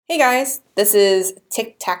Hey guys, this is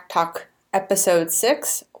Tic Tac Talk episode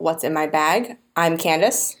 6, What's in My Bag? I'm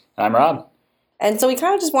Candace. I'm Rob. And so we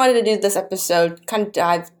kind of just wanted to do this episode, kind of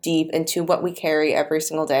dive deep into what we carry every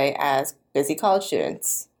single day as busy college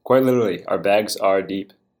students. Quite literally, our bags are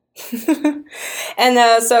deep.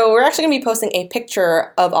 And so we're actually going to be posting a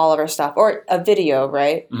picture of all of our stuff, or a video,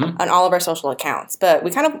 right, on all of our social accounts. But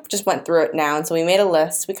we kind of just went through it now, and so we made a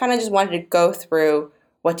list. We kind of just wanted to go through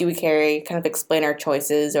what do we carry, kind of explain our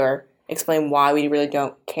choices or explain why we really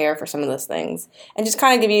don't care for some of those things, and just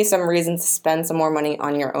kind of give you some reasons to spend some more money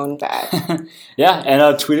on your own bag. Yeah,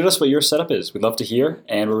 and tweet at us what your setup is. We'd love to hear,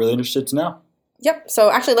 and we're really interested to know. Yep,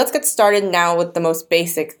 so actually let's get started now with the most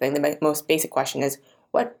basic thing. The most basic question is,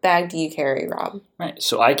 what bag do you carry, Rob? Right,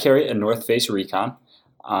 so I carry a North Face Recon.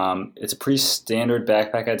 It's a pretty standard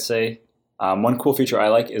backpack, I'd say. One cool feature I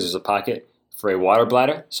like is there's a pocket for a water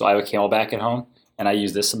bladder, so I have a CamelBak at home, and I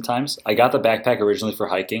use this sometimes. I got the backpack originally for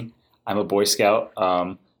hiking. I'm a Boy Scout,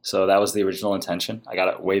 so that was the original intention. I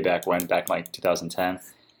got it way back when, back in like 2010.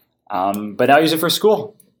 But now I use it for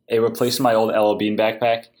school. It replaced my old LL Bean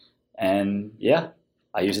backpack, and yeah,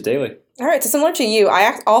 I use it daily. All right, so similar to you,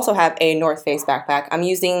 I also have a North Face backpack. I'm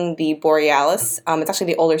using the Borealis. It's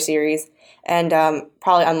actually the older series. And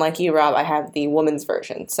probably unlike you, Rob, I have the women's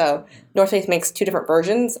version. So North Face makes two different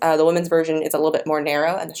versions. The women's version is a little bit more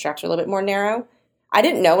narrow, and the straps are a little bit more narrow. I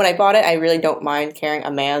didn't know when I bought it. I really don't mind carrying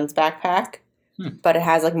a man's backpack. But it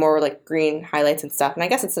has like more like green highlights and stuff. And I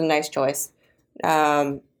guess it's a nice choice. But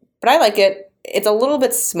I like it. It's a little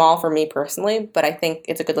bit small for me personally, but I think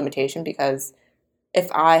it's a good limitation because if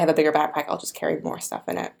I have a bigger backpack, I'll just carry more stuff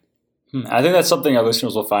in it. I think that's something our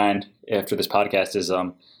listeners will find after this podcast is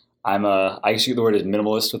I guess the word is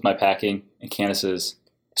minimalist with my packing, and Candace is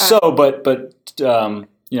she's prepared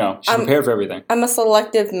for everything. I'm a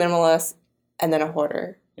selective minimalist and then a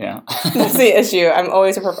hoarder. Yeah. That's the issue. I'm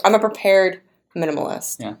a prepared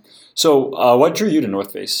minimalist. Yeah. So what drew you to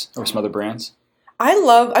North Face or some other brands?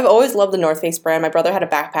 I've always loved the North Face brand. My brother had a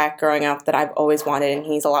backpack growing up that I've always wanted, and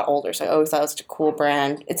he's a lot older, so I always thought it was such a cool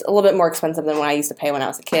brand. It's a little bit more expensive than what I used to pay when I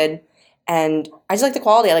was a kid, and I just like the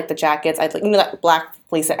quality. I like the jackets. I like that black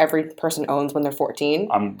fleece that every person owns when they're 14.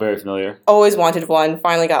 I'm very familiar. Always wanted one.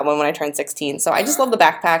 Finally got one when I turned 16. So I just love the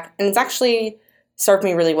backpack, and it's actually served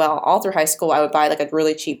me really well. All through high school, I would buy like a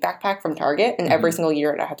really cheap backpack from Target, and every single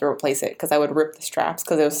year I had to replace it because I would rip the straps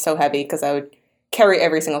because it was so heavy because I would carry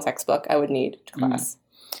every single textbook I would need to class.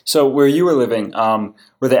 So where you were living,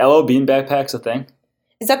 were the LL Bean backpacks a thing?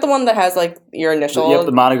 Is that the one that has like your initial? Yep,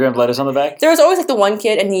 the monogrammed letters on the back. There was always like the one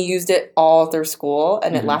kid, and he used it all through school,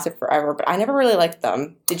 and it lasted forever. But I never really liked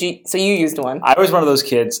them. Did you? So you used one? I was one of those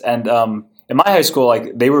kids, and in my high school,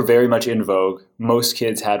 like they were very much in vogue. Most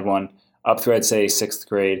kids had one up through I'd say 6th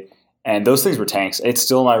grade, and those things were tanks. It's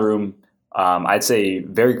still in my room. I'd say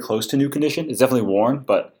very close to new condition. It's definitely worn,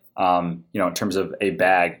 but in terms of a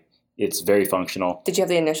bag, it's very functional. Did you have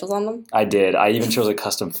the initials on them? I did. I even chose a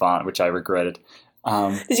custom font, which I regretted.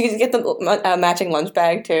 Did you get the matching lunch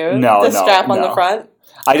bag too? No, the strap on the front?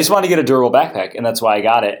 I just wanted to get a durable backpack, and that's why I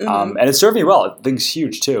got it. And it served me well. The thing's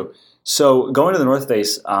huge too. So going to the North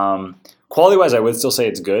Face, quality-wise, I would still say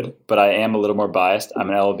it's good, but I am a little more biased. I'm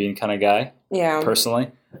an LL Bean kind of guy,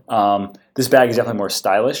 personally. This bag is definitely more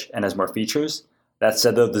stylish and has more features. That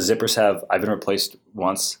said, though, the zippers I've been replaced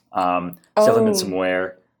once. It's definitely been some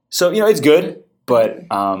wear. So, it's good, but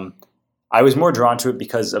I was more drawn to it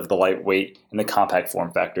because of the lightweight and the compact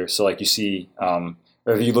form factor. So, like you see, or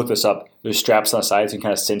if you look this up, there's straps on the sides, so you can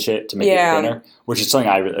kind of cinch it to make it thinner, which is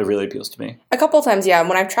something it really appeals to me. A couple of times, yeah.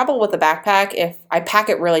 When I've traveled with a backpack, if I pack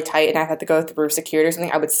it really tight and I have to go through security or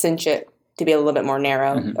something, I would cinch it to be a little bit more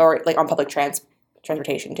narrow, or like on public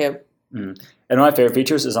transportation too. And one of my favorite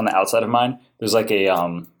features is on the outside of mine. There's like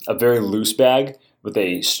a very loose bag with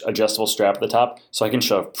a adjustable strap at the top, so I can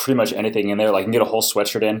shove pretty much anything in there. Like I can get a whole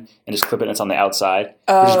sweatshirt in and just clip it, and it's on the outside,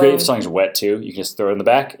 which is great if something's wet too. You can just throw it in the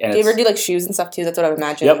back. And do you ever do like shoes and stuff too? That's what I would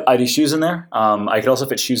imagine. Yep, I do shoes in there. I could also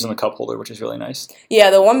fit shoes in the cup holder, which is really nice.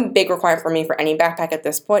 Yeah, the one big requirement for me for any backpack at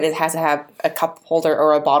this point is it has to have a cup holder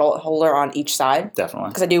or a bottle holder on each side. Definitely.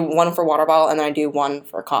 Because I do one for water bottle and then I do one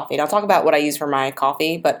for coffee. And I'll talk about what I use for my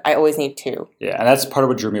coffee, but I always need two. Yeah, and that's part of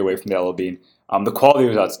what drew me away from the LL Bean. The quality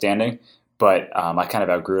was outstanding, but I kind of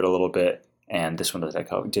outgrew it a little bit, and this one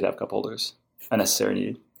did have cup holders. A necessary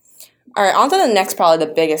need. All right, on to the next, probably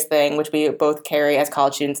the biggest thing, which we both carry as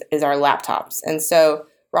college students, is our laptops. And so,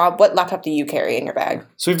 Rob, what laptop do you carry in your bag?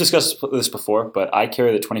 So we've discussed this before, but I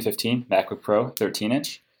carry the 2015 MacBook Pro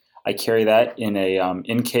 13-inch. I carry that in a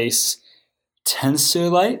in-case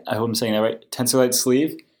Tensorlite. I hope I'm saying that right. Tensorlite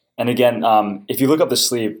sleeve. And again, if you look up the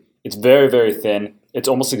sleeve, it's very, very thin. It's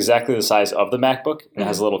almost exactly the size of the MacBook, and it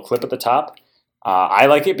has a little clip at the top. I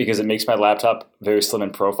like it because it makes my laptop very slim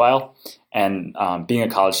in profile. And being a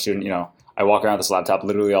college student, I walk around with this laptop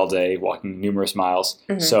literally all day, walking numerous miles.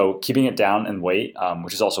 So keeping it down in weight,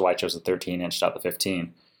 which is also why I chose the 13-inch, not the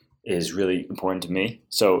 15, is really important to me.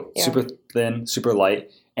 So super thin, super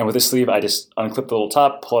light. And with the sleeve, I just unclip the little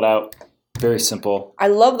top, pull it out. Very simple. I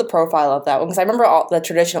love the profile of that one because I remember the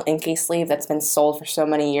traditional Incase sleeve that's been sold for so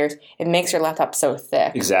many years. It makes your laptop so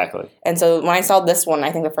thick. Exactly. And so when I saw this one,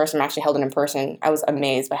 I think the first time I actually held it in person, I was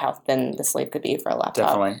amazed by how thin the sleeve could be for a laptop.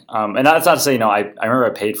 Definitely. And that's not to say, I remember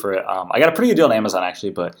I paid for it. I got a pretty good deal on Amazon,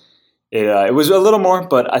 actually, but it was a little more,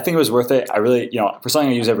 but I think it was worth it. I really, for something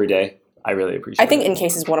I use every day, I really appreciate it. I think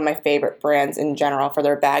Incase is one of my favorite brands in general for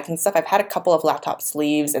their bags and stuff. I've had a couple of laptop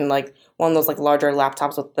sleeves and one of those larger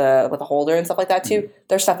laptops with a holder and stuff like that too.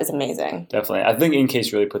 Their stuff is amazing. Definitely. I think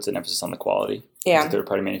Incase really puts an emphasis on the quality of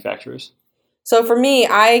third-party manufacturers. So for me,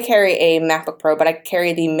 I carry a MacBook Pro, but I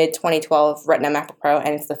carry the mid-2012 Retina MacBook Pro,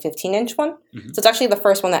 and it's the 15-inch one. So it's actually the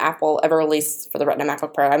first one that Apple ever released for the Retina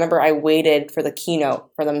MacBook Pro. I remember I waited for the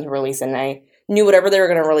keynote for them to release, and I knew whatever they were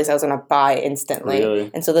going to release, I was going to buy instantly.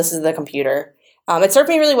 Really? And so this is the computer. It served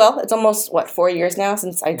me really well. It's almost, 4 years now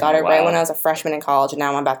since I got it right when I was a freshman in college, and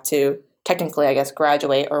now I'm about to, technically, I guess,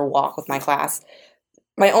 graduate or walk with my class.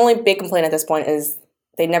 My only big complaint at this point is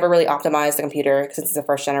they never really optimized the computer since it's the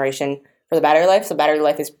first generation for the battery life. So battery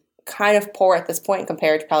life is kind of poor at this point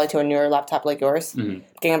compared probably to a newer laptop like yours.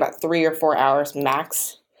 Getting about 3 or 4 hours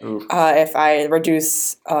max if I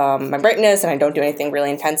reduce my brightness and I don't do anything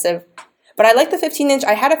really intensive. But I like the 15-inch.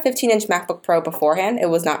 I had a 15-inch MacBook Pro beforehand. It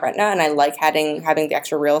was not Retina, and I like having the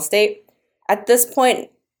extra real estate. At this point,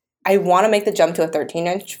 I want to make the jump to a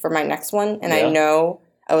 13-inch for my next one, and I know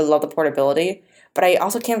I would love the portability. But I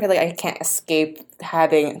also can't feel like I can't escape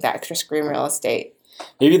having the extra screen real estate.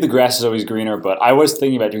 Maybe the grass is always greener, but I was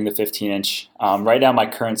thinking about doing the 15-inch. Right now, my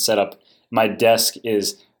current setup, my desk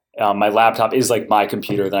is... my laptop is like my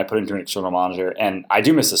computer, then I put it into an external monitor, and I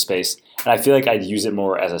do miss the space. And I feel like I'd use it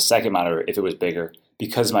more as a second monitor if it was bigger.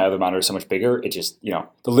 Because my other monitor is so much bigger, it just, the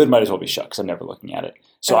lid might as well be shut because I'm never looking at it.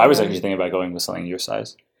 So I was actually thinking about going with something your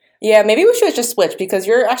size. Yeah, maybe we should just switch because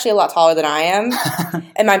you're actually a lot taller than I am,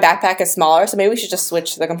 and my backpack is smaller, so maybe we should just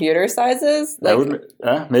switch the computer sizes. Maybe.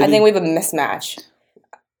 I think we have a mismatch.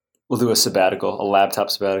 We'll do a sabbatical, a laptop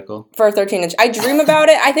sabbatical. For a 13-inch. I dream about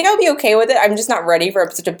it. I think I'll be okay with it. I'm just not ready for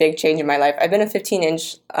such a big change in my life. I've been a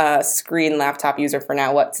 15-inch screen laptop user for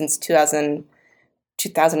now, since 2010,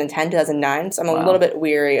 2009. So I'm a little bit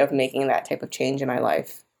weary of making that type of change in my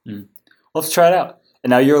life. Well, let's try it out.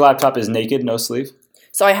 And now your laptop is naked, no sleeve?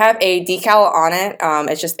 So I have a decal on it.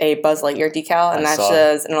 It's just a Buzz Lightyear decal, and that's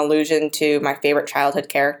just an allusion to my favorite childhood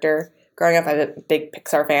character. Growing up, I was a big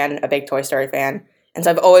Pixar fan, a big Toy Story fan. And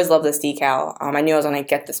so I've always loved this decal. I knew I was going to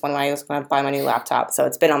get this one when I was going to buy my new laptop. So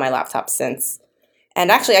it's been on my laptop since. And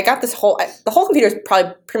actually, I got the whole computer's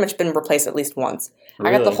probably pretty much been replaced at least once.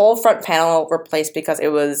 Really? I got the whole front panel replaced because it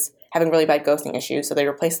was having really bad ghosting issues. So they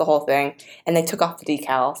replaced the whole thing. And they took off the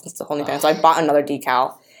decal since the whole new thing. So I bought another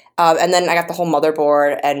decal. And then I got the whole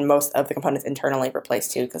motherboard and most of the components internally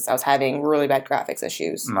replaced too because I was having really bad graphics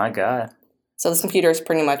issues. My God. So this computer is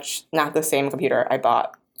pretty much not the same computer I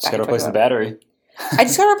bought. Just got to replace the battery. I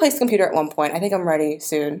just got to replace the computer at one point. I think I'm ready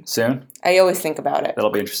soon. Soon? I always think about it.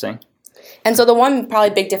 That'll be interesting. And so the one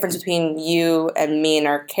probably big difference between you and me and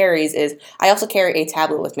our carries is I also carry a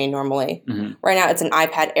tablet with me normally. Right now it's an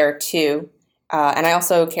iPad Air 2. And I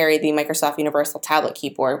also carry the Microsoft Universal Tablet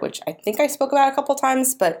keyboard, which I think I spoke about a couple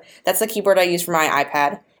times, but that's the keyboard I use for my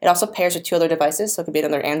iPad. It also pairs with 2 other devices, so it could be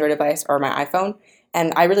another Android device or my iPhone.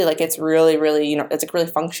 And I really like it. It's really, really, it's really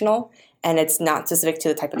functional. And it's not specific to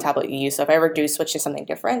the type of tablet you use. So if I ever do switch to something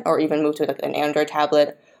different or even move to an Android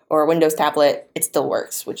tablet or a Windows tablet, it still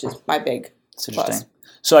works, which is my big It's interesting.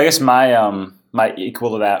 So I guess my my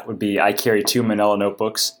equal to that would be I carry 2 Manila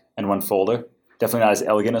notebooks and 1 folder. Definitely not as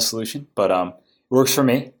elegant a solution, but it works for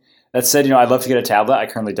me. That said, I'd love to get a tablet. I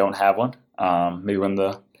currently don't have one. Maybe when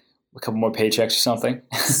a couple more paychecks or something.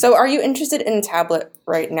 So are you interested in a tablet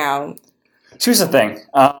right now? So here's the thing.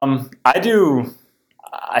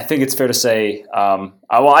 I think it's fair to say,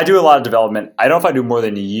 I do a lot of development. I don't know if I do more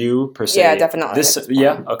than you per se. Yeah, definitely.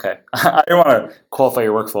 Yeah, okay. I don't want to qualify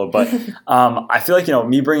your workflow, but I feel like,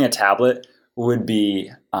 me bringing a tablet would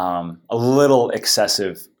be a little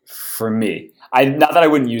excessive for me. Not that I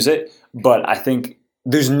wouldn't use it, but I think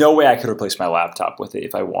there's no way I could replace my laptop with it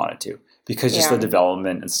if I wanted to. because just the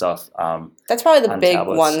development and stuff. That's probably the big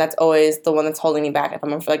tablets. one. That's always the one that's holding me back. If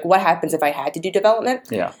I'm like, what happens if I had to do development?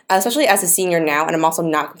 Yeah. Especially as a senior now, and I'm also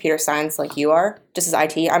not computer science like you are, just as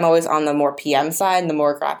IT. I'm always on the more PM side and the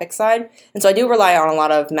more graphic side. And so I do rely on a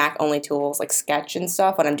lot of Mac-only tools like Sketch and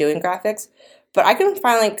stuff when I'm doing graphics. But I can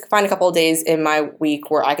finally find a couple of days in my week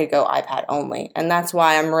where I could go iPad only. And that's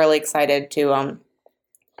why I'm really excited to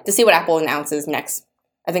see what Apple announces next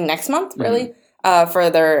month, really, for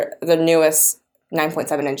their newest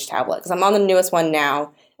 9.7-inch tablet. Because I'm on the newest one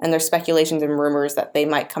now, and there's speculations and rumors that they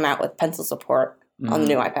might come out with pencil support on the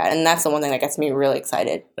new iPad. And that's the one thing that gets me really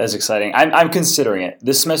excited. That's exciting. I'm considering it.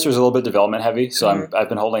 This semester is a little bit development heavy, so I've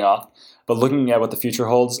been holding off. But looking at what the future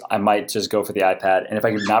holds, I might just go for the iPad. And if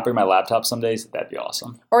I could not bring my laptop some days, that'd be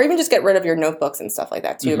awesome. Or even just get rid of your notebooks and stuff like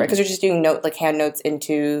that too, right? Because you're just doing hand notes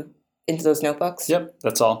into those notebooks. Yep,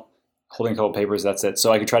 that's all. Holding a couple papers, that's it.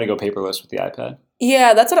 So I could try to go paperless with the iPad.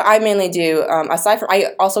 Yeah, that's what I mainly do. Aside from,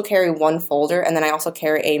 I also carry one folder, and then I also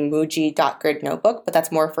carry a Muji .grid notebook, but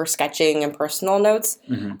that's more for sketching and personal notes.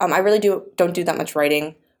 I really don't do that much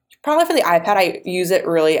writing. Probably for the iPad, I use it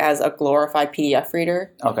really as a glorified PDF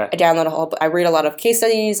reader. Okay. I read a lot of case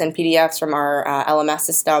studies and PDFs from our LMS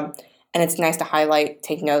system, and it's nice to highlight,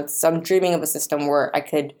 take notes. So I'm dreaming of a system where I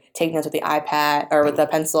could take notes with the iPad or with the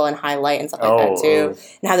pencil and highlight and stuff like that too,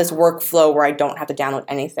 and have this workflow where I don't have to download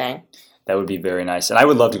anything. That would be very nice, and I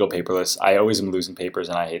would love to go paperless. I always am losing papers,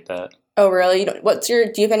 and I hate that. Oh, really? Do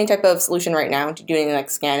you have any type of solution right now? Do you do anything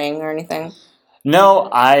like scanning or anything? No,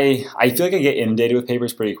 I feel like I get inundated with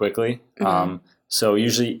papers pretty quickly. So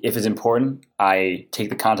usually, if it's important, I take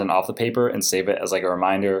the content off the paper and save it as like a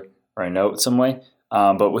reminder or a note some way.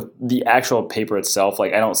 But with the actual paper itself,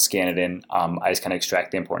 like I don't scan it in. I just kind of extract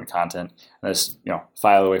the important content and just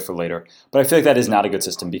file it away for later. But I feel like that is not a good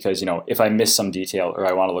system because if I miss some detail or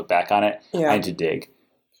I want to look back on it, I need to dig.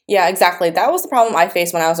 Yeah, exactly. That was the problem I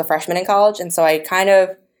faced when I was a freshman in college, and so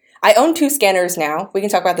I own 2 scanners now. We can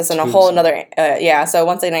talk about this in a whole another So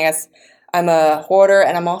once again, I guess I'm a hoarder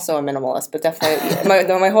and I'm also a minimalist, but definitely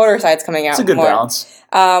my hoarder side's coming out. It's a good balance.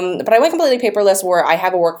 But I went completely paperless where I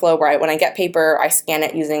have a workflow where when I get paper, I scan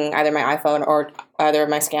it using either my iPhone or either of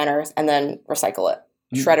my scanners and then recycle it.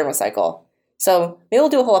 Shred and recycle. So maybe we'll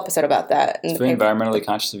do a whole episode about that. It's very environmentally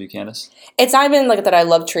conscious of you, Candace. It's not even like that I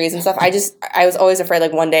love trees and stuff. I was always afraid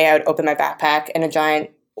like one day I would open my backpack and a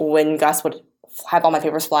giant wind gust would have all my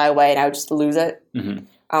papers fly away and I would just lose it.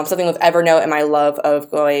 Something with Evernote and my love of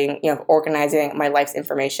going, organizing my life's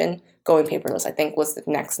information, going paperless, I think was the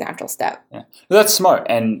next natural step. Yeah, well, that's smart,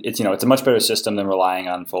 and it's a much better system than relying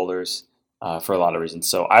on folders for a lot of reasons.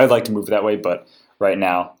 So I would like to move that way, but right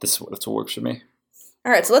now that's what works for me.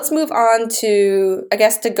 All right, so let's move on to, I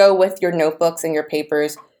guess, to go with your notebooks and your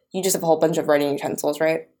papers. You just have a whole bunch of writing utensils,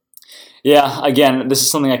 right? Yeah, again, this is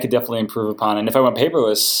something I could definitely improve upon. And if I went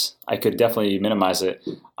paperless, I could definitely minimize it.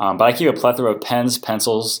 But I keep a plethora of pens,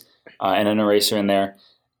 pencils, and an eraser in there.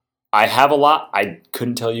 I have a lot. I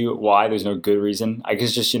couldn't tell you why. There's no good reason. I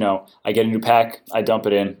guess just, I get a new pack, I dump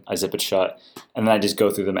it in, I zip it shut, and then I just go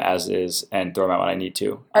through them as is and throw them out when I need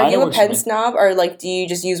to. Are you a pen snob, or do you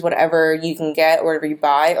just use whatever you can get or whatever you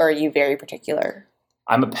buy, or are you very particular?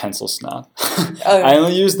 I'm a pencil snob. I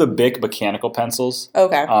only use the Bic mechanical pencils.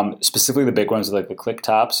 Okay. Specifically the big ones with the click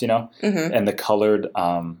tops, and the colored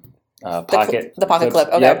pocket. The pocket clip.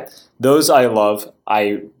 Okay. Yep. Those I love.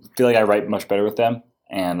 I feel like I write much better with them,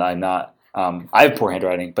 and I'm not. I have poor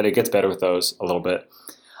handwriting, but it gets better with those a little bit.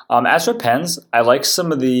 As for pens, I like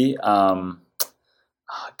some of the.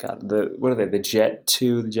 What are they? The Jet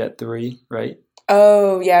 2, the Jet 3, right?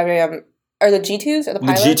 Oh yeah. Are the G2s or the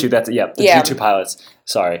Pilots? The G2, G2 Pilots.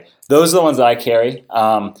 Sorry. Those are the ones that I carry.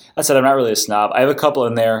 That said, I'm not really a snob. I have a couple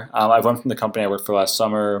in there. I have one from the company I worked for last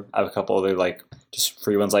summer. I have a couple other just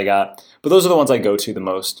free ones I got. But those are the ones I go to the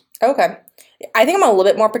most. Okay. I think I'm a little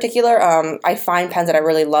bit more particular. I find pens that I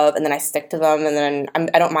really love, and then I stick to them, and then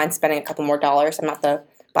I don't mind spending a couple more dollars. I'm not to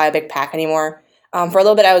buy a big pack anymore. For a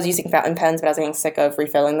little bit, I was using fountain pens, but I was getting sick of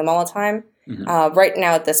refilling them all the time. Right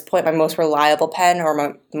now, at this point, my most reliable pen or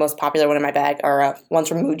my most popular one in my bag are ones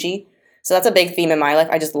from Muji. So that's a big theme in my life.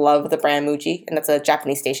 I just love the brand Muji, and that's a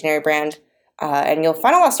Japanese stationery brand. And you'll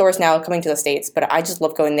find a lot of stores now coming to the States, but I just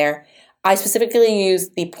love going there. I specifically use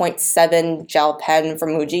the .7 gel pen from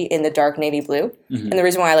Muji in the dark navy blue. And the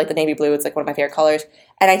reason why I like the navy blue, it's one of my favorite colors.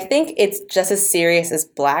 And I think it's just as serious as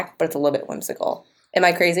black, but it's a little bit whimsical. Am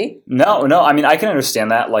I crazy? No. I mean, I can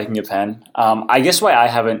understand that, liking a pen. I guess why I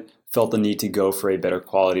haven't felt the need to go for a better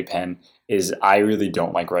quality pen is I really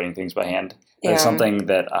don't like writing things by hand. It's something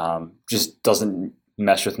that just doesn't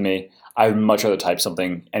mesh with me. I would much rather type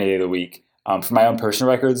something any day of the week for my own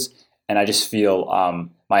personal records. and I just feel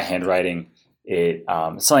my handwriting, it's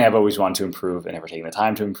something I've always wanted to improve and never taken the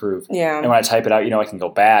time to improve. Yeah. And when I type it out, I can go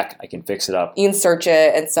back, I can fix it up. You can search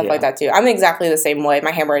it and stuff like that too. I'm exactly the same way.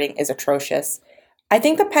 My handwriting is atrocious. I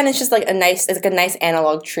think the pen is just like it's like a nice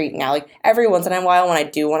analog treat now. Like every once in a while when I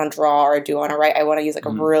do want to draw or I do want to write, I want to use like a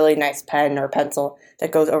really nice pen or pencil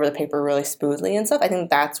that goes over the paper really smoothly and stuff. I think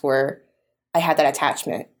that's where I had that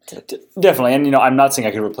attachment. Definitely. And, I'm not saying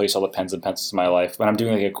I could replace all the pens and pencils in my life. When I'm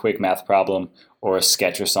doing like a quick math problem or a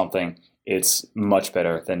sketch or something, it's much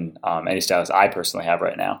better than any stylus I personally have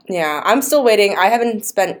right now. Yeah, I'm still waiting. I haven't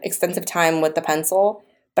spent extensive time with the pencil,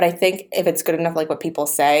 but I think if it's good enough like what people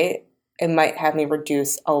say, it might have me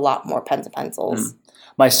reduce a lot more pens and pencils.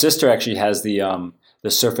 My sister actually has the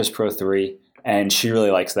Surface Pro 3, and she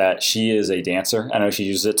really likes that. She is a dancer. I know she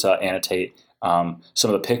uses it to annotate some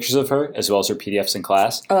of the pictures of her as well as her PDFs in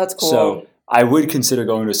class. Oh, that's cool. So I would consider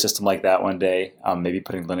going to a system like that one day, maybe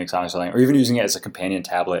putting Linux on or something, or even using it as a companion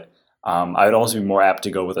tablet. I would almost be more apt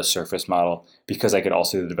to go with a Surface model because I could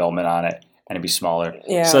also do the development on it and it'd be smaller.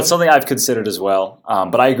 Yeah. So that's something I've considered as well.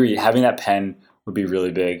 But I agree, having that pen would be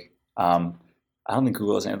really big. I don't think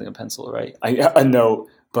Google has anything in pencil, right? I know,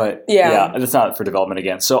 but yeah, that's not for development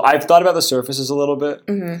again. So I've thought about the Surfaces a little bit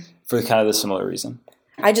for kind of the similar reason.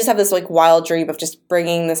 I just have this like wild dream of just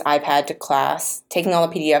bringing this iPad to class, taking all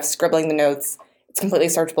the PDFs, scribbling the notes. It's completely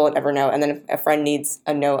searchable in Evernote, and then if a friend needs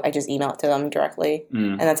a note, I just email it to them directly,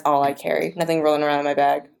 and that's all I carry. Nothing rolling around in my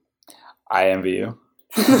bag. I envy you.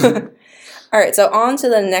 All right, so on to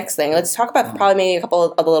the next thing. Let's talk about probably maybe a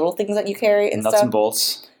couple of the little things that you carry and Nuts stuff. and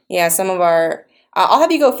bolts. Yeah, some of our... I'll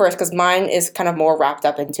have you go first because mine is kind of more wrapped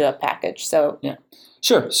up into a package. So yeah,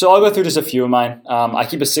 sure. So I'll go through just a few of mine. I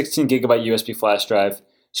keep a 16 gigabyte USB flash drive.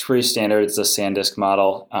 It's pretty standard. It's a SanDisk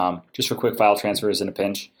model, just for quick file transfers in a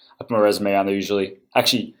pinch. I put my resume on there usually.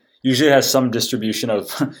 Actually, usually it has some distribution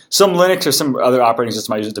of some Linux or some other operating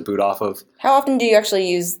system I use it to boot off of. How often do you actually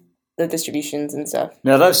use the distributions and stuff?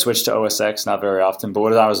 Now that I've switched to OS X, not very often, but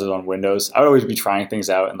when I was on Windows, I would always be trying things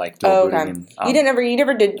out and like dual booting. And, you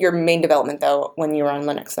never did your main development though when you were on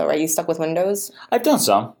Linux though, right? You stuck with Windows? I've done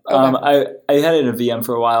some. I had it in a VM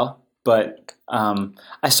for a while, but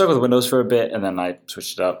I stuck with Windows for a bit and then I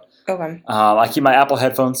switched it up. Okay. I keep my Apple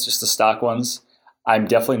headphones, just the stock ones. I'm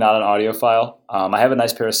definitely not an audiophile. I have a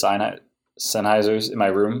nice pair of Sennheisers in my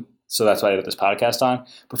room, so that's why I did this podcast on.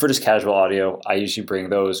 But for just casual audio, I usually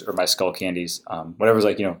bring those or my Skull Candies, whatever's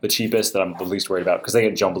like the cheapest that I'm the least worried about because they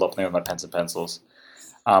get jumbled up there with my pens and pencils.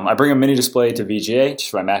 I bring a mini display to VGA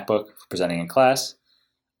just for my MacBook for presenting in class.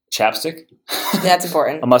 Chapstick. That's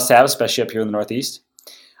important. A must-have, especially up here in the Northeast.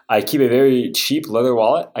 I keep a very cheap leather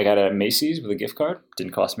wallet. I got it at Macy's with a gift card.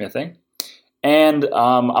 Didn't cost me a thing. And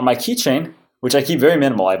on my keychain, which I keep very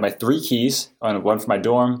minimal, I have my 3 keys, one for my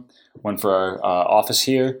dorm, one for our office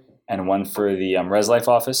here, and one for the Res Life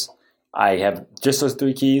office. I have just those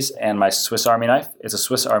 3 keys and my Swiss Army knife. It's a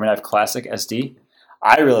Swiss Army knife Classic SD.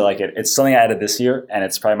 I really like it. It's something I added this year, and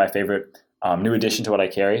it's probably my favorite new addition to what I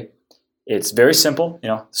carry. It's very simple,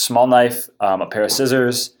 small knife, a pair of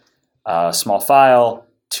scissors, a small file,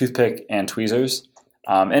 toothpick, and tweezers.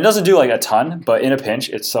 And it doesn't do like a ton, but in a pinch,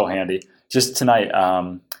 it's so handy. Just tonight,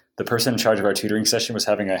 the person in charge of our tutoring session was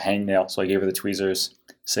having a hangnail, so I gave her the tweezers.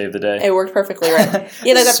 Saved the day. It worked perfectly, right?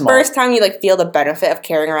 Yeah, like the first time you feel the benefit of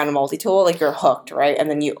carrying around a multi-tool, you're hooked, right?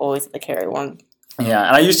 And then you always have to carry one. Yeah,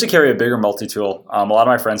 and I used to carry a bigger multi-tool. A lot of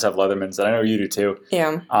my friends have Leathermans, and I know you do too.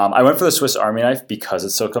 Yeah. I went for the Swiss Army knife because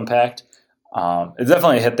it's so compact. It's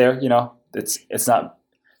definitely a hit there. It's not.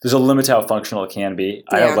 There's a limit to how functional it can be.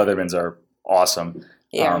 I know Leathermans are awesome.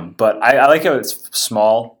 Yeah. But I like how it's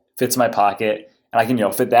small, fits in my pocket, and I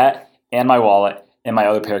can fit that and my wallet and my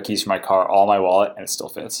other pair of keys for my car, all in my wallet, and it still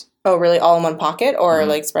fits. Oh, really? All in one pocket or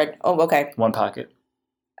spread? Oh, okay. One pocket.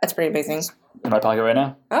 That's pretty amazing. In my pocket right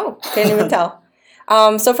now. Oh, can't even tell.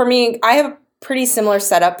 So for me, I have a pretty similar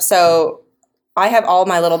setup. So I have all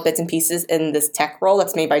my little bits and pieces in this tech roll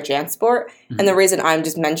that's made by JanSport. Mm-hmm. And the reason I'm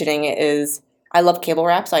just mentioning it is I love cable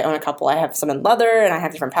wraps. I own a couple. I have some in leather, and I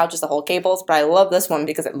have different pouches to hold cables. But I love this one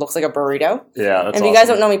because it looks like a burrito. Yeah, that's And if you guys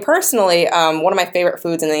don't know me personally, one of my favorite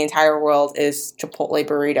foods in the entire world is Chipotle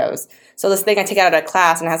burritos. So this thing I take out of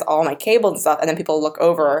class and it has all my cables and stuff, and then people look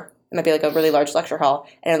over. It might be like a really large lecture hall,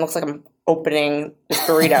 and it looks like I'm opening this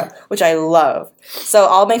burrito, which I love. So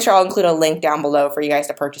I'll make sure I'll include a link down below for you guys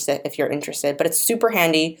to purchase it if you're interested. But it's super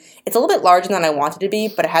handy. It's a little bit larger than I want it to be,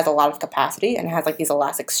 but it has a lot of capacity, and it has these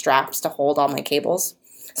elastic straps to hold all my cables.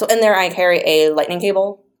 So in there I carry a lightning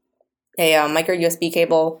cable, a micro USB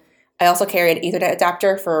cable. I also carry an Ethernet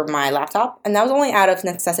adapter for my laptop, and that was only out of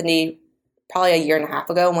necessity probably a year and a half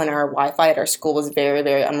ago when our Wi-Fi at our school was very,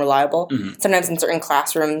 very unreliable. Mm-hmm. Sometimes in certain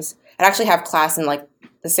classrooms, I'd actually have class in like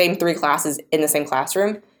the same 3 classes in the same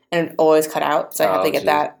classroom, and it always cut out, so I have to get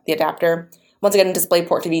the adapter. Once again,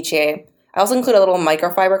 DisplayPort to VGA. I also include a little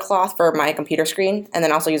microfiber cloth for my computer screen, and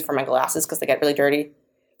then also use it for my glasses because they get really dirty.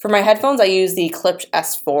 For my headphones, I use the Klipsch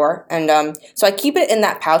S4, and so I keep it in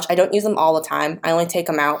that pouch. I don't use them all the time. I only take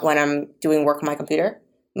them out when I'm doing work on my computer.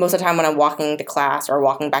 Most of the time when I'm walking to class or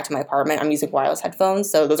walking back to my apartment, I'm using wireless headphones.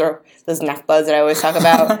 So those are those neck buds that I always talk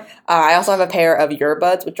about. I also have a pair of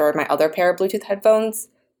earbuds, which are my other pair of Bluetooth headphones.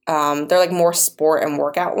 They're like more sport and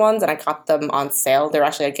workout ones, and I got them on sale. They're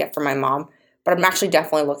actually a gift from my mom. But I'm actually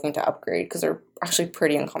definitely looking to upgrade because they're actually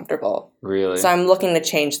pretty uncomfortable. Really? So I'm looking to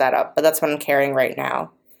change that up, but that's what I'm carrying right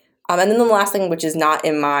now. And then the last thing, which is not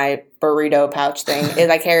in my burrito pouch thing, is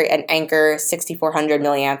I carry an Anker 6400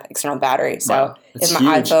 milliamp external battery. So if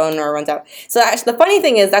my iPhone runs out. So actually, the funny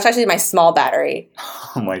thing is that's actually my small battery.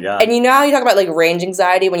 Oh my God. And you know how you talk about like range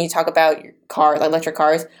anxiety when you talk about your car, like electric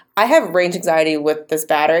cars? I have range anxiety with this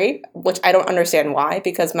battery, which I don't understand why,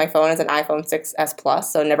 because my phone is an iPhone 6s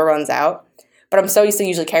Plus, so it never runs out. But I'm so used to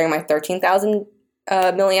usually carrying my 13,000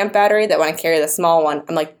 milliamp battery that when I carry the small one,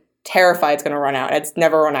 I'm like terrified it's going to run out. It's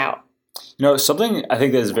never run out. You know, something I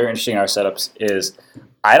think that is very interesting in our setups is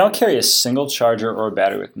I don't carry a single charger or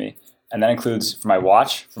battery with me. And that includes for my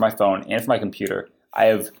watch, for my phone, and for my computer. I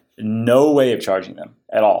have no way of charging them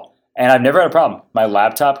at all. And I've never had a problem. My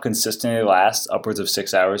laptop consistently lasts upwards of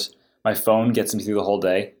 6 hours. My phone gets me through the whole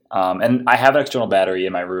day. And I have an external battery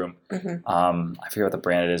in my room. Mm-hmm. I forget what the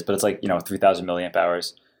brand it is, but it's like, 3,000 milliamp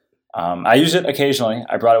hours. I use it occasionally.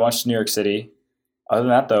 I brought it once to New York City. Other than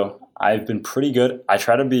that, though, I've been pretty good. I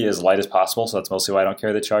try to be as light as possible, so that's mostly why I don't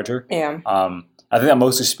carry the charger. Yeah. I think that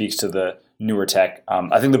mostly speaks to the newer tech.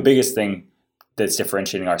 I think the biggest thing that's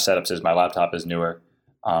differentiating our setups is my laptop is newer.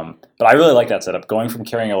 But I really like that setup. Going from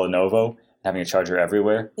carrying a Lenovo and having a charger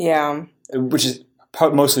everywhere. Yeah. Which is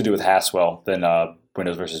mostly to do with Haswell than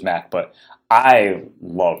Windows versus Mac, but I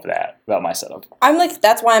love that about my setup.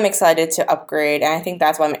 That's why I'm excited to upgrade, and I think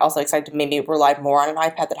that's why I'm also excited to maybe rely more on an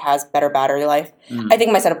iPad that has better battery life. I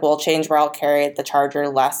think my setup will change where I'll carry the charger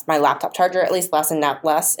less, my laptop charger at least less and not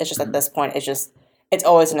less. It's just at this point, it's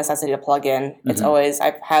always a necessity to plug in. It's always,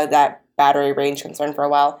 I've had that battery range concern for a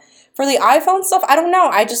while. For the iPhone stuff, I don't know.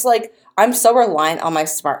 I'm so reliant on my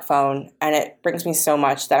smartphone, and it brings me so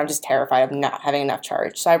much that I'm just terrified of not having enough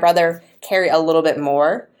charge. So I'd rather carry a little bit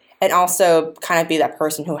more and also kind of be that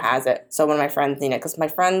person who has it. So when my friends need it,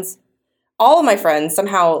 because all of my friends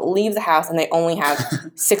somehow leave the house and they only have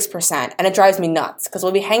 6%, and it drives me nuts because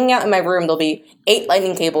we'll be hanging out in my room. There'll be 8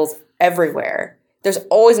 lightning cables everywhere. There's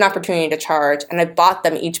always an opportunity to charge, and I bought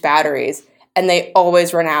them each batteries, and they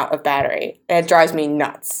always run out of battery, and it drives me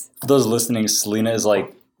nuts. For those listening, Selena is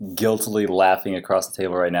like guiltily laughing across the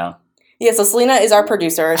table right now. Yeah, so Selena is our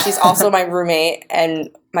producer. She's also my roommate and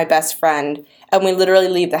my best friend. And we literally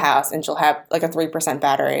leave the house and she'll have like a 3%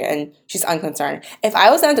 battery and she's unconcerned. If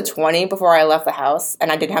I was down to 20 before I left the house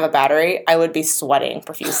and I didn't have a battery, I would be sweating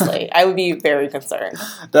profusely. I would be very concerned.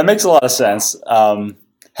 That makes a lot of sense.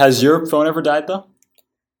 Has your phone ever died though?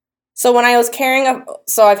 So when I was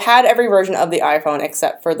so I've had every version of the iPhone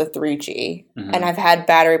except for the 3G, and I've had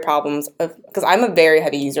battery problems because I'm a very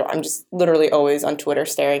heavy user. I'm just literally always on Twitter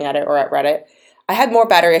staring at it or at Reddit. I had more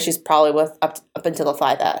battery issues probably with up until the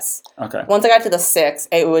 5S. Okay. Once I got to the 6,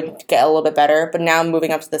 it would get a little bit better, but now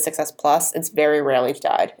moving up to the 6S Plus, it's very rarely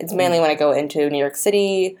died. It's mainly when I go into New York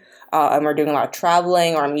City and we're doing a lot of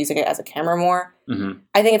traveling or I'm using it as a camera more.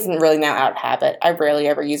 I think it's really now out of habit. I rarely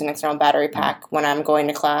ever use an external battery pack when I'm going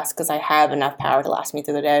to class because I have enough power to last me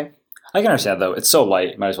through the day. I can understand though. It's so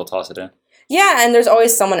light, might as well toss it in. Yeah, and there's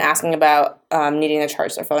always someone asking about needing to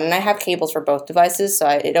charge their phone, and I have cables for both devices, so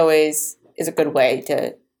it always is a good way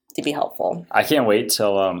to be helpful. I can't wait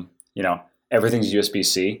till everything's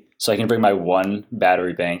USB-C, so I can bring my one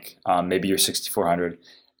battery bank, maybe your 6400,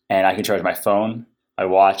 and I can charge my phone, my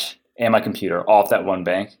watch, and my computer all off that one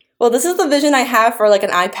bank. Well, this is the vision I have for like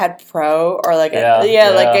an iPad Pro or like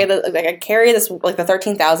I carry this like the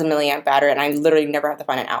 13,000 milliamp battery, and I literally never have to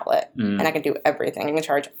find an outlet, and I can do everything. I can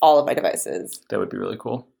charge all of my devices. That would be really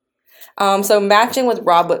cool. So matching with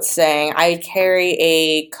Rob was saying, I carry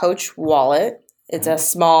a Coach wallet. It's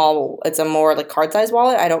it's a more like card-sized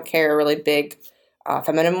wallet. I don't carry a really big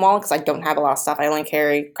feminine wallet because I don't have a lot of stuff. I only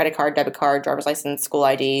carry credit card, debit card, driver's license, school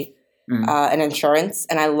ID, and insurance.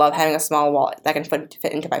 And I love having a small wallet that can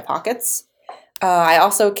fit into my pockets. I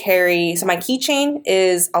also carry, so my keychain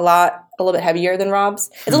is a little bit heavier than Rob's.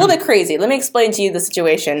 It's a little bit crazy. Let me explain to you the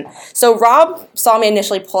situation. So Rob saw me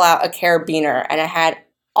initially pull out a carabiner, and it had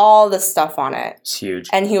all the stuff on it. It's huge.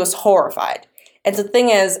 And he was horrified. And so the thing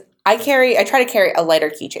is, I try to carry a lighter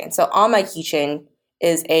keychain. So on my keychain,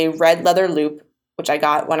 is a red leather loop, which I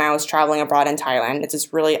got when I was traveling abroad in Thailand. It's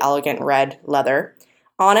this really elegant red leather.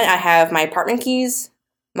 On it, I have my apartment keys,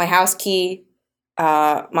 my house key,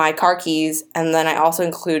 my car keys, and then I also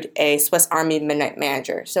include a Swiss Army Midnight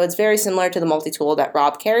Manager. So it's very similar to the multi-tool that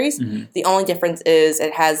Rob carries. Mm-hmm. The only difference is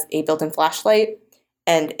it has a built-in flashlight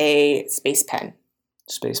and a space pen.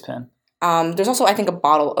 Space pen. There's also, I think, a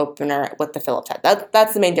bottle opener with the Phillips head.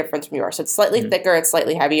 That's the main difference from yours. So it's slightly thicker, it's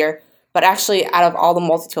slightly heavier, but actually, out of all the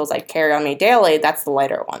multi-tools I carry on me daily, that's the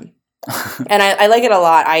lighter one. And I like it a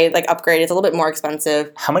lot. I upgrade. It's a little bit more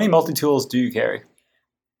expensive. How many multi-tools do you carry?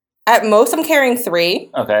 At most, I'm carrying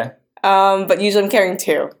 3. Okay. But usually I'm carrying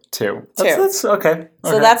 2. 2. That's okay.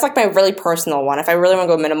 So that's my really personal one. If I really want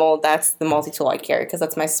to go minimal, that's the multi-tool I carry because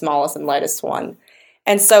that's my smallest and lightest one.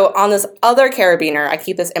 And so on this other carabiner, I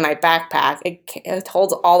keep this in my backpack. It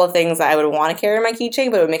holds all the things that I would want to carry in my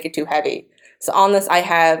keychain, but it would make it too heavy. So on this, I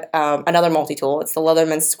have another multi-tool. It's the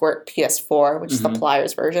Leatherman Squirt PS4, which is the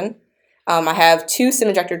pliers version. I have 2 SIM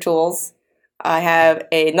ejector tools. I have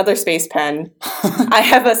another space pen. I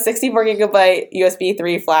have a 64 gigabyte USB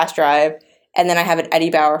 3 flash drive, and then I have an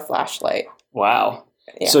Eddie Bauer flashlight. Wow.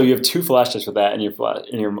 Yeah. So you have 2 flashlights for that in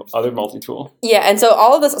your other multi-tool. Yeah, and so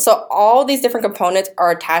all these different components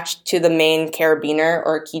are attached to the main carabiner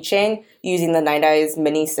or keychain using the Night Eyes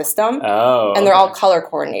Mini system. Oh. And they're all color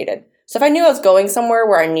coordinated. So if I knew I was going somewhere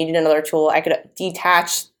where I needed another tool, I could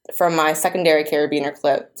detach from my secondary carabiner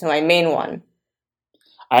clip to my main one.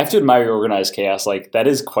 I have to admire your organized chaos. Like, that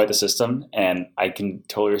is quite the system, and I can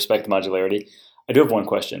totally respect the modularity. I do have one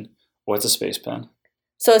question. What's a space pen?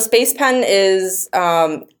 So a space pen is,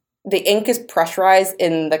 the ink is pressurized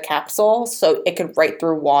in the capsule, so it could write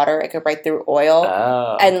through water, it could write through oil.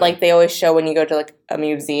 Oh, okay. And they always show when you go to a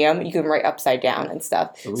museum, you can write upside down and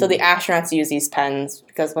stuff. Ooh. So the astronauts use these pens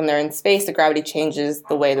because when they're in space, the gravity changes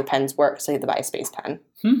the way the pens work, so you have to buy a space pen.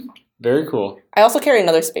 Very cool. I also carry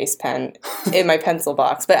another space pen in my pencil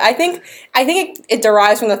box, but I think it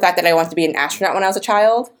derives from the fact that I wanted to be an astronaut when I was a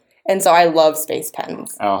child. And so I love space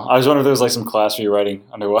pens. Oh, I was wondering if there was some class where you're writing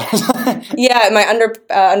underwater. Yeah, my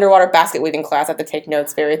underwater basket weaving class, I have to take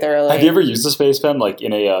notes very thoroughly. Have you ever used a space pen,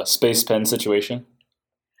 in a space pen situation?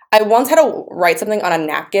 I once had to write something on a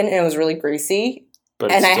napkin, and it was really greasy.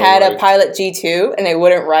 But and I had a Pilot G2, and it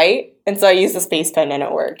wouldn't write, and so I used the space pen, and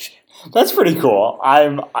it worked. That's pretty cool.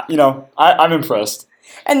 I'm impressed.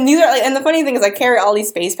 And these are and the funny thing is, I carry all these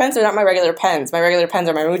space pens. They're not my regular pens. My regular pens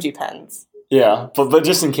are my Muji pens. Yeah, but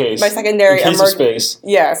just in case. My secondary. In case of space.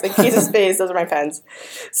 Yes, in case of space, those are my pens.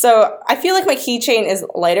 So I feel like my keychain is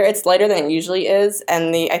lighter. It's lighter than it usually is.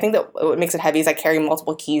 And I think that what makes it heavy is I carry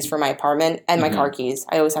multiple keys for my apartment and my car keys.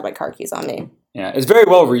 I always have my car keys on me. Yeah, it's very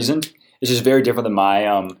well reasoned. It's just very different than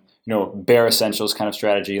my, bare essentials kind of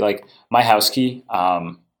strategy. Like my house key,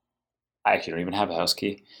 I actually don't even have a house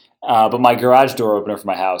key. But my garage door opener for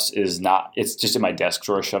my house is not, it's just in my desk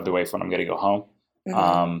drawer shoved away from when I'm going to go home.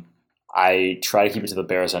 Mm-hmm. I try to keep it to the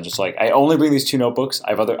bare essentials. Like I only bring these 2 notebooks.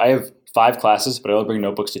 I have 5 classes, but I only bring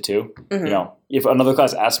notebooks to 2. Mm-hmm. If another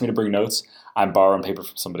class asks me to bring notes, I'm borrowing paper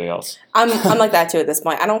from somebody else. I'm like that too at this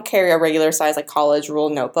point. I don't carry a regular size college rule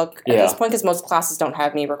notebook at this point because most classes don't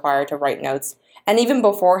have me required to write notes. And even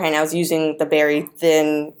beforehand, I was using the very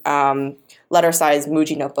thin letter size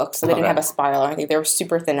Muji notebooks, so they didn't have a spiral or anything. They were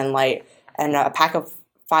super thin and light, and a pack of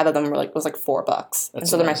 5 of them was $4. And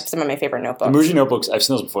so they're some of my favorite notebooks. The Muji notebooks, I've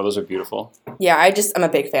seen those before. Those are beautiful. Yeah, I'm a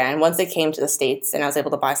big fan. Once they came to the States and I was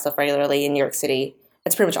able to buy stuff regularly in New York City,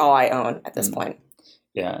 that's pretty much all I own at this point.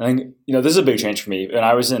 Yeah, I think this is a big change for me. When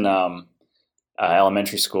I was in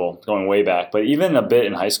elementary school, going way back, but even a bit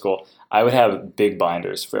in high school, I would have big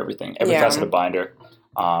binders for everything. Every class had a binder.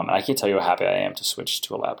 And I can't tell you how happy I am to switch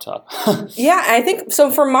to a laptop. Yeah, I think,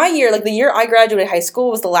 so for my year, the year I graduated high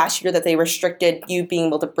school was the last year that they restricted you being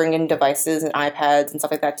able to bring in devices and iPads and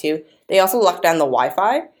stuff like that too. They also locked down the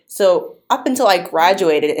Wi-Fi. So up until I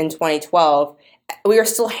graduated in 2012, we were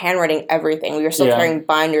still handwriting everything. We were still carrying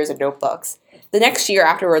binders and notebooks. The next year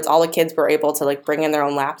afterwards, all the kids were able to bring in their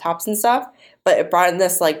own laptops and stuff. But it brought in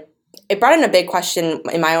it brought in a big question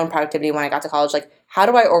in my own productivity when I got to college, how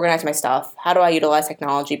do I organize my stuff? How do I utilize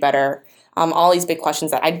technology better? All these big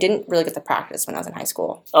questions that I didn't really get to practice when I was in high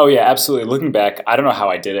school. Oh, yeah, absolutely. Looking back, I don't know how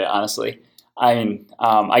I did it, honestly. I mean,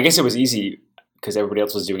 I guess it was easy because everybody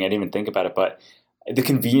else was doing it. I didn't even think about it. But the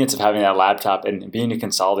convenience of having that laptop and being able to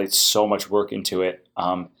consolidate so much work into it.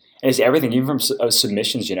 And it's everything, even from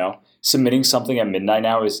submissions, Submitting something at midnight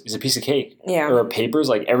now is a piece of cake. Yeah. Or papers,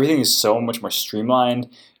 everything is so much more streamlined.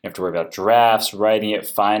 You have to worry about drafts, writing it,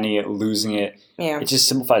 finding it, losing it. Yeah. It just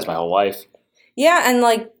simplifies my whole life. Yeah, and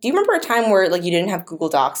like, do you remember a time where like you didn't have Google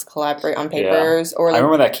Docs to collaborate on papers, or I like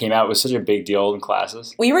remember that came out. It was such a big deal in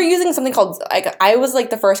classes. we were using something called like I was like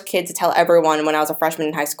the first kid to tell everyone when I was a freshman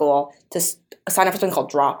in high school to sign up for something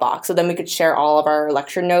called Dropbox, so then we could share all of our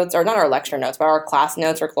lecture notes, or not our lecture notes, but our class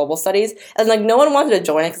notes for global studies. And like no one wanted to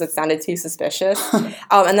join it because it sounded too suspicious. And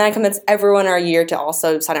then I convinced everyone our year to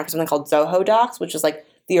also sign up for something called Zoho Docs, which is like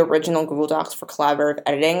the original Google Docs for collaborative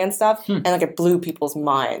editing and stuff. And like it blew people's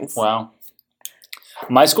minds. Wow.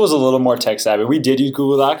 My school is a little more tech savvy. We did use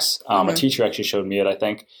Google Docs. A teacher actually showed me it, I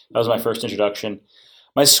think. That was my first introduction.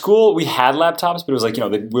 My school, we had laptops, but it was like,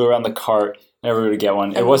 we were on the cart and everybody would get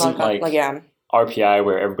one. It wasn't like RPI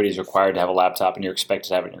where everybody's required to have a laptop and you're expected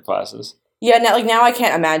to have it in your classes. Yeah, now I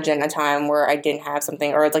can't imagine a time where I didn't have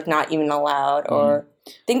something, or it's like not even allowed, or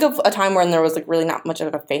think of a time when there was like really not much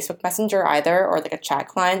of a Facebook Messenger either, or like a chat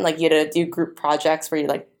client. Like you had to do group projects where you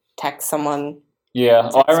like text someone. Yeah.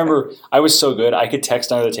 Oh, I remember I was so good. I could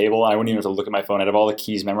text under the table and I wouldn't even have to look at my phone. I'd have all the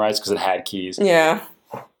keys memorized because it had keys. Yeah.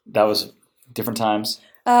 That was different times.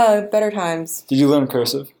 Better times. Did you learn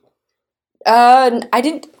cursive? I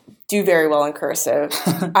didn't do very well in cursive.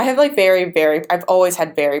 I have like I've always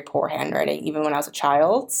had very poor handwriting, even when I was a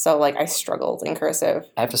child. So like I struggled in cursive.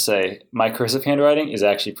 I have to say, my cursive handwriting is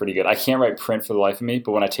actually pretty good. I can't write print for the life of me,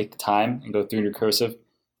 but when I take the time and go through your cursive,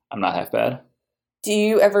 I'm not half bad. Do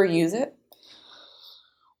you ever use it?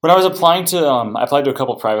 When I was applying to, I applied to a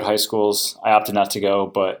couple private high schools. I opted not to go,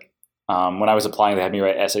 but when I was applying, they had me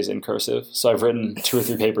write essays in cursive. So I've written 2 or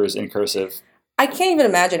 3 papers in cursive. I can't even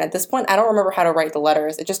imagine. At this point, I don't remember how to write the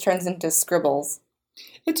letters. It just turns into scribbles.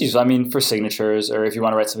 It's usually, for signatures or if you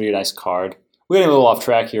want to write somebody a nice card. We're getting a little off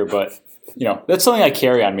track here, but, that's something I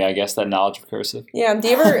carry on me, I guess, that knowledge of cursive. Yeah. Do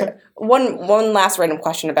you ever, one last random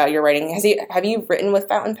question about your writing. Have you written with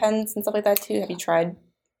fountain pens and stuff like that too? Have you tried?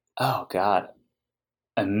 Oh, God.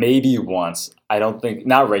 And maybe once. I don't think,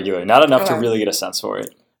 not regularly, not enough to really get a sense for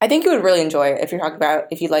it. I think you would really enjoy it if you're talking about,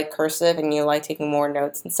 if you like cursive and you like taking more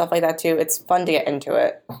notes and stuff like that too. It's fun to get into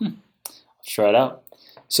it. Let's try it out.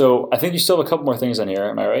 So I think you still have a couple more things on here,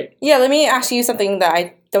 am I right? Yeah, let me ask you something that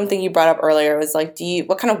I don't think you brought up earlier. It was like,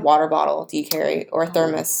 what kind of water bottle do you carry, or a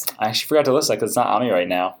thermos? I actually forgot to list that because it's not on me right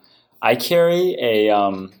now. I carry a,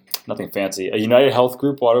 nothing fancy, a United Health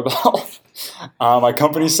Group water bottle. My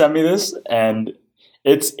company sent me this, and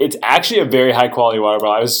it's actually a very high quality water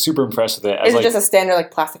bottle. I was super impressed with it. Is it just a standard like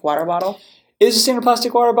plastic water bottle? It is a standard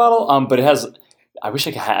plastic water bottle, but it has, I wish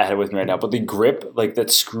I had it with me right now, but the grip like that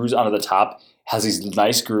screws onto the top has these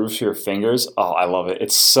nice grooves for your fingers. Oh, I love it.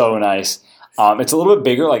 It's so nice. It's a little bit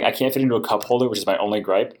bigger. Like I can't fit into a cup holder, which is my only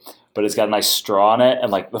gripe, but it's got a nice straw on it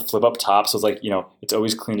and like the flip up top. So it's like, it's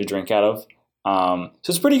always clean to drink out of. So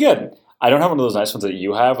it's pretty good. I don't have one of those nice ones that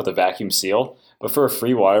you have with a vacuum seal, but for a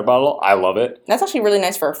free water bottle, I love it. That's actually really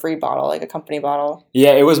nice for a free bottle, like a company bottle.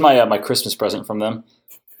 Yeah, it was my my Christmas present from them.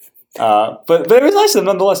 But it was nice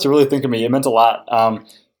nonetheless to really think of me. It meant a lot.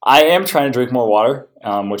 I am trying to drink more water,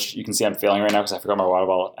 which you can see I'm failing right now because I forgot my water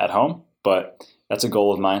bottle at home. But that's a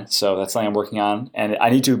goal of mine, so that's something I'm working on, and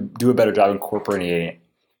I need to do a better job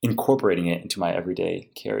incorporating it into my everyday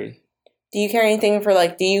carry. Do you carry anything for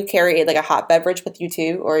do you carry like a hot beverage with you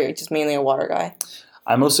too, or are you just mainly a water guy?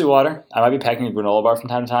 I'm mostly water. I might be packing a granola bar from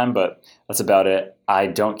time to time, but that's about it. I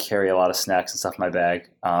don't carry a lot of snacks and stuff in my bag.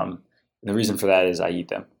 The reason for that is I eat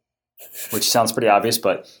them, which sounds pretty obvious,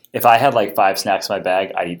 but if I had 5 snacks in my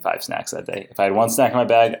bag, I'd eat 5 snacks that day. If I had 1 snack in my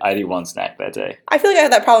bag, I'd eat 1 snack that day. I feel like I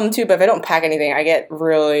have that problem too, but if I don't pack anything, I get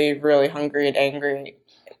really, really hungry and angry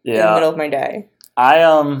in the middle of my day.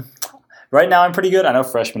 Right now I'm pretty good. I know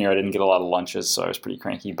freshman year I didn't get a lot of lunches, so I was pretty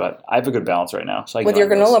cranky, but I have a good balance right now. So with your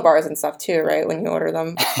granola bars and stuff too, right? When you order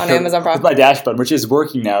them on Amazon Prime. With my Dash Button, which is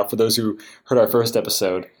working now for those who heard our first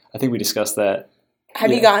episode. I think we discussed that. Have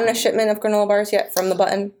you gotten a shipment of granola bars yet from the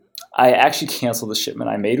Button? I actually canceled the shipment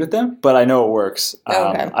I made with them, but I know it works.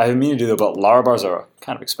 Okay. I've been meaning to do that, but Lara bars are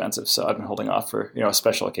kind of expensive, so I've been holding off for a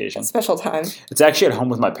special occasion. A special time. It's actually at home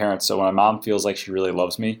with my parents, so when my mom feels like she really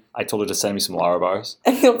loves me, I told her to send me some Lara bars.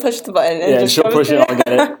 And you'll push the button. And and she'll push it, I'll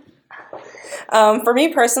get it. For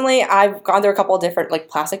me personally, I've gone through a couple of different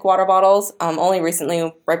plastic water bottles. Only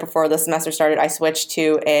recently, right before the semester started, I switched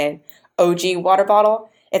to an OG water bottle.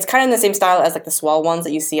 It's kind of in the same style as the Swell ones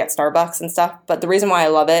that you see at Starbucks and stuff. But the reason why I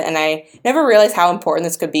love it, and I never realized how important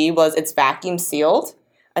this could be, was it's vacuum sealed.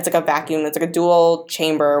 It's like a vacuum. It's like a dual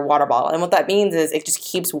chamber water bottle. And what that means is it just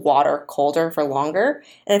keeps water colder for longer.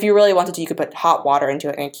 And if you really wanted to, you could put hot water into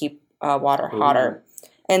it and keep water hotter.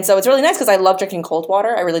 And so it's really nice because I love drinking cold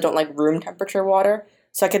water. I really don't like room temperature water.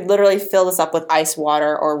 So I could literally fill this up with ice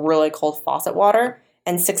water or really cold faucet water.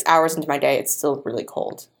 And 6 hours into my day, it's still really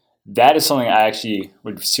cold. that is something I actually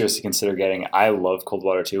would seriously consider getting. I love cold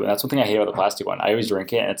water too, and that's one thing I hate about the plastic one. I always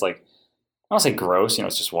drink it, and it's like, I don't say gross,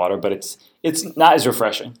 it's just water, but it's not as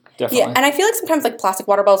refreshing. Definitely. Yeah, and I feel like sometimes like plastic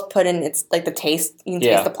water bottles put in it's like the taste. You can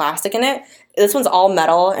taste the plastic in it. This one's all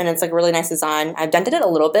metal, and it's like really nice design. I've dented it a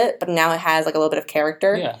little bit, but now it has like a little bit of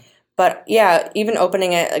character. Yeah. But yeah, even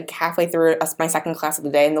opening it like halfway through my second class of the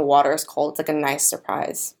day and the water is cold, it's like a nice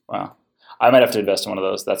surprise. Wow. I might have to invest in one of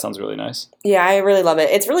those. That sounds really nice. Yeah, I really love it.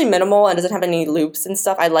 It's really minimal and doesn't have any loops and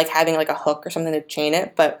stuff. I like having like a hook or something to chain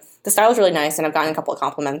it, but the style is really nice, and I've gotten a couple of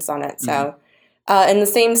compliments on it. So, in the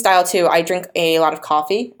same style too, I drink a lot of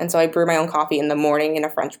coffee, and so I brew my own coffee in the morning in a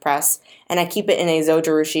French press, and I keep it in a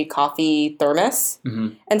Zojirushi coffee thermos.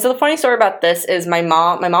 Mm-hmm. And so the funny story about this is my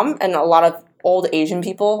mom and a lot of old Asian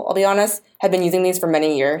people, I'll be honest, have been using these for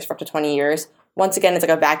many years, for up to 20 years. Once again, it's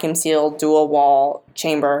like a vacuum sealed dual wall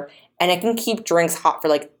chamber, and it can keep drinks hot for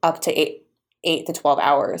like up to 8 to 12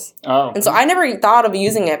 hours. Oh. And so I never thought of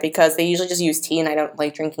using it because they usually just use tea, and I don't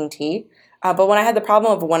like drinking tea. But when I had the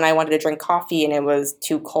problem of when I wanted to drink coffee and it was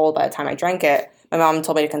too cold by the time I drank it, my mom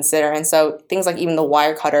told me to consider. And so things like even the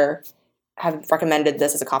Wirecutter have recommended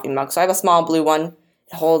this as a coffee mug. So I have a small blue one.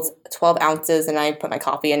 It holds 12 ounces, and I put my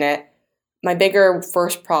coffee in it. My bigger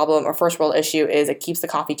first world issue is it keeps the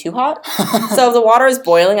coffee too hot. So if the water is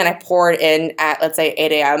boiling and I pour it in at, let's say,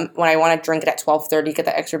 8 a.m., when I want to drink it at 12:30, get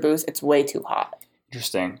that extra boost, it's way too hot.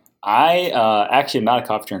 Interesting. I actually am not a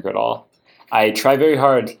coffee drinker at all. I try very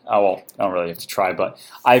hard. I don't really have to try, but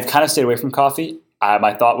I've kind of stayed away from coffee.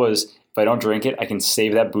 My thought was if I don't drink it, I can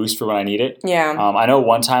save that boost for when I need it. Yeah. I know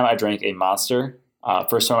one time I drank a Monster,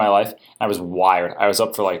 first time in my life, and I was wired. I was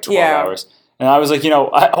up for like 12 hours. And I was like,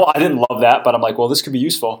 I didn't love that, but I'm like, well, this could be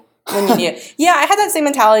useful. When you need it. Yeah, I had that same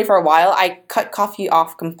mentality for a while. I cut coffee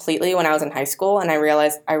off completely when I was in high school, and I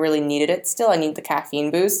realized I really needed it still. I need the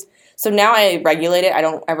caffeine boost. So now I regulate it. I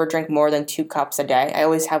don't ever drink more than 2 cups a day. I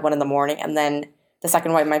always have one in the morning, and then the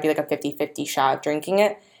second one might be like a 50-50 shot of drinking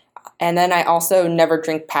it. And then I also never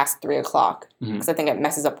drink past 3 o'clock because I think it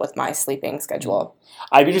messes up with my sleeping schedule.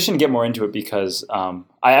 I'd be interested to get more into it because I'm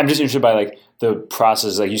just interested by like the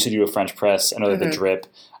process. Like you said, you do a French press, and the drip,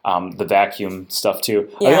 the vacuum stuff too.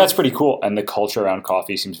 Yeah. I think that's pretty cool, and the culture around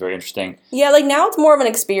coffee seems very interesting. Yeah, like now it's more of an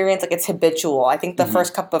experience. Like it's habitual. I think the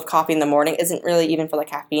first cup of coffee in the morning isn't really even for the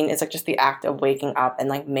caffeine. It's like just the act of waking up and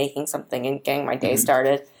like making something and getting my day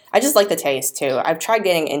started. I just like the taste too. I've tried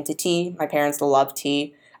getting into tea. My parents love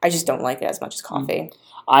tea. I just don't like it as much as coffee.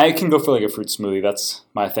 I can go for like a fruit smoothie. That's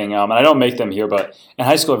my thing. And I don't make them here, but in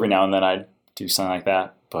high school every now and then I'd do something like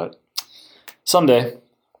that. But someday.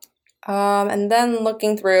 And then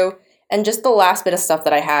looking through, and just the last bit of stuff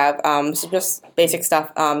that I have, so just basic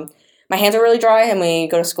stuff. My hands are really dry, and we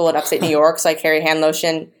go to school in upstate New York, so I carry hand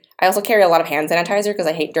lotion. I also carry a lot of hand sanitizer because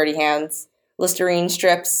I hate dirty hands. Listerine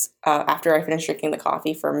strips after I finish drinking the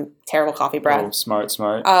coffee for terrible coffee breath. Oh,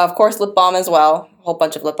 smart. Of course, lip balm as well. A whole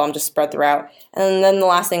bunch of lip balm just spread throughout. And then the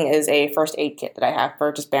last thing is a first aid kit that I have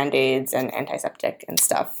for just Band-Aids and antiseptic and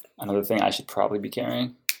stuff. Another thing I should probably be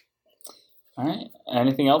carrying. All right.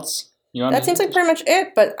 Anything else? That seems like pretty much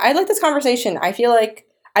it, but I like this conversation. I feel like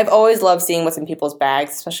I've always loved seeing what's in people's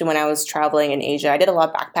bags, especially when I was traveling in Asia. I did a lot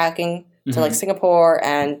of backpacking to like Singapore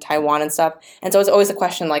and Taiwan and stuff. And so it's always a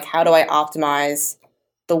question like, how do I optimize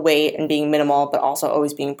the weight and being minimal, but also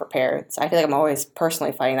always being prepared? So I feel like I'm always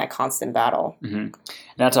personally fighting that constant battle. And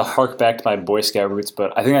not to hark back to my Boy Scout roots,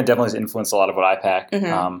 but I think that definitely has influenced a lot of what I pack.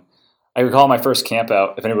 I recall my first camp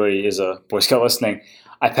out, if anybody is a Boy Scout listening,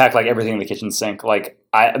 I packed like everything in the kitchen sink. Like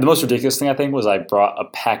the most ridiculous thing I think was I brought a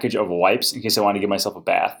package of wipes in case I wanted to give myself a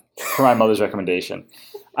bath per my mother's recommendation.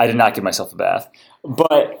 I did not give myself a bath.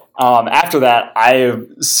 But after that, I have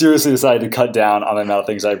seriously decided to cut down on the amount of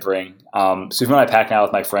things I bring. So even when I pack now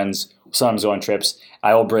with my friends, sometimes go on trips,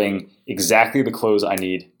 I will bring exactly the clothes I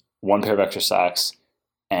need, 1 pair of extra socks,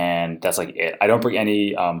 and that's like it. I don't bring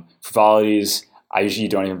any frivolities. I usually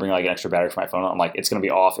don't even bring like an extra battery for my phone. I'm like, it's going to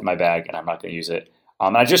be off in my bag, and I'm not going to use it.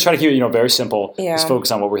 And I just try to keep it, very simple. Yeah. Just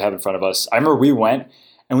focus on what we have in front of us. I remember we went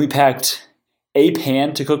and we packed a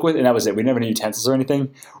pan to cook with, and that was it. We didn't have any utensils or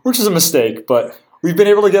anything, which is a mistake, but we've been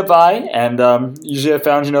able to get by. And usually I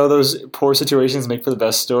found, those poor situations make for the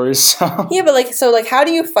best stories. So. Yeah, but how do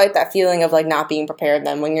you fight that feeling of like not being prepared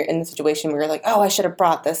then when you're in the situation where you're like, oh, I should have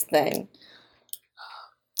brought this thing?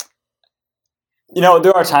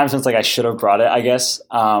 There are times when it's like I should have brought it, I guess.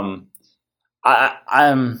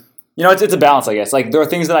 It's a balance, I guess. Like there are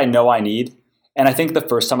things that I know I need, and I think the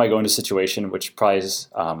first time I go into a situation, which probably is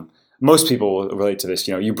most people will relate to this.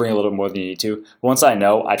 You bring a little bit more than you need to. But once I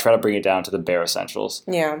know, I try to bring it down to the bare essentials.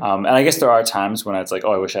 Yeah. And I guess there are times when it's like,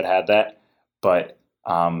 oh, I wish I'd had that, but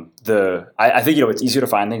I think it's easier to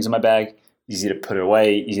find things in my bag, easy to put it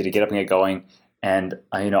away, easy to get up and get going. And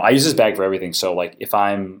I use this bag for everything. So like if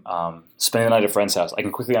I'm spending the night at a friend's house, I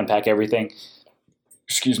can quickly unpack everything.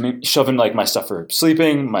 Shove in like my stuff for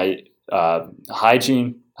sleeping, my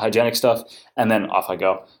hygienic stuff, and then off I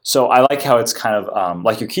go. So I like how it's kind of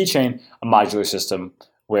like your keychain, a modular system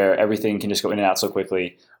where everything can just go in and out so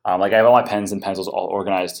quickly. Like I have all my pens and pencils all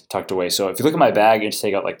organized, tucked away. So if you look at my bag and just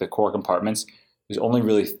take out like the core compartments, there's only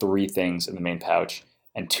really 3 things in the main pouch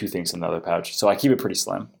and 2 things in the other pouch. So I keep it pretty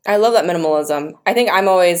slim. I love that minimalism. I think I'm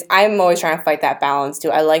always trying to fight that balance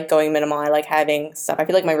too. I like going minimal. I like having stuff. I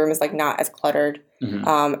feel like my room is like not as cluttered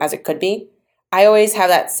as it could be. I always have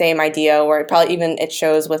that same idea where it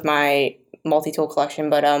shows with my multi-tool collection,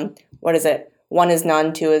 but what is it? 1 is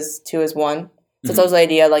none, 2 is 1. So it's always the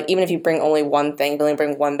idea, like even if you bring only one thing, you only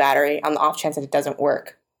bring one battery, on the off chance that it doesn't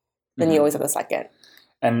work, then you always have a second.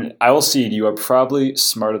 And I will see you are probably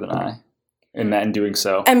smarter than I in doing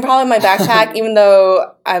so. And probably my backpack, even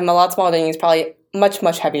though I'm a lot smaller than you, is probably much,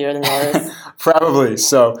 much heavier than yours. Probably.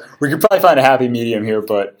 So we could probably find a happy medium here,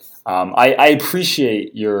 but I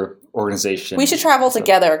appreciate your organization. We should travel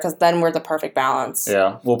together because then we're the perfect balance.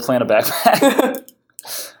 Yeah, we'll plan a backpack.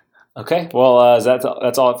 Okay, well,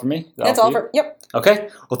 that's all for me? Yep. Okay,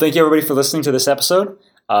 well, thank you everybody for listening to this episode.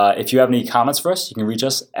 If you have any comments for us, you can reach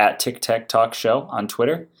us at Tic Tac Talk Show on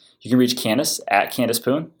Twitter. You can reach Candace at Candace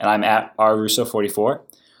Poon, and I'm at rrusso44.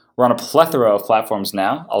 We're on a plethora of platforms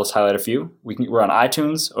now. I'll just highlight a few. We're on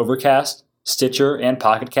iTunes, Overcast, Stitcher, and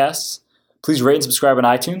Pocket Casts. Please rate and subscribe on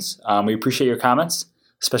iTunes. We appreciate your comments.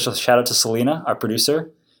 Special shout out to Selena, our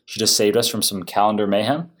producer. She just saved us from some calendar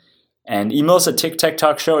mayhem. And email us at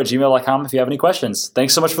tictactalkshow@gmail.com if you have any questions.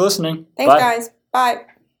 Thanks so much for listening. Thanks, guys. Bye.